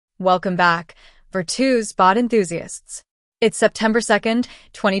Welcome back, Vertus bot enthusiasts. It's September 2nd,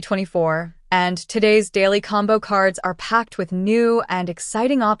 2024, and today's daily combo cards are packed with new and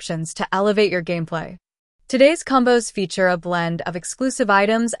exciting options to elevate your gameplay. Today's combos feature a blend of exclusive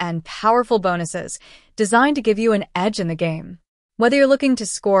items and powerful bonuses designed to give you an edge in the game. Whether you're looking to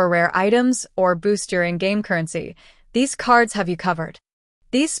score rare items or boost your in-game currency, these cards have you covered.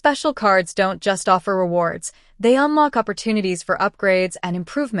 These special cards don't just offer rewards, they unlock opportunities for upgrades and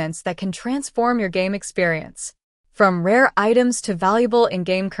improvements that can transform your game experience. From rare items to valuable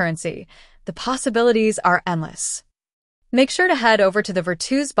in-game currency, the possibilities are endless. Make sure to head over to the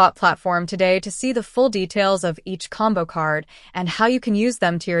Vertus bot platform today to see the full details of each combo card and how you can use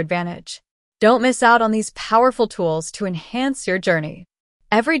them to your advantage. Don't miss out on these powerful tools to enhance your journey.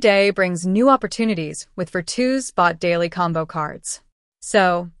 Every day brings new opportunities with Vertus bot daily combo cards.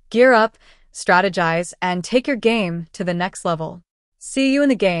 So, gear up, strategize, and take your game to the next level. See you in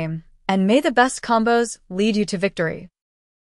the game, and may the best combos lead you to victory.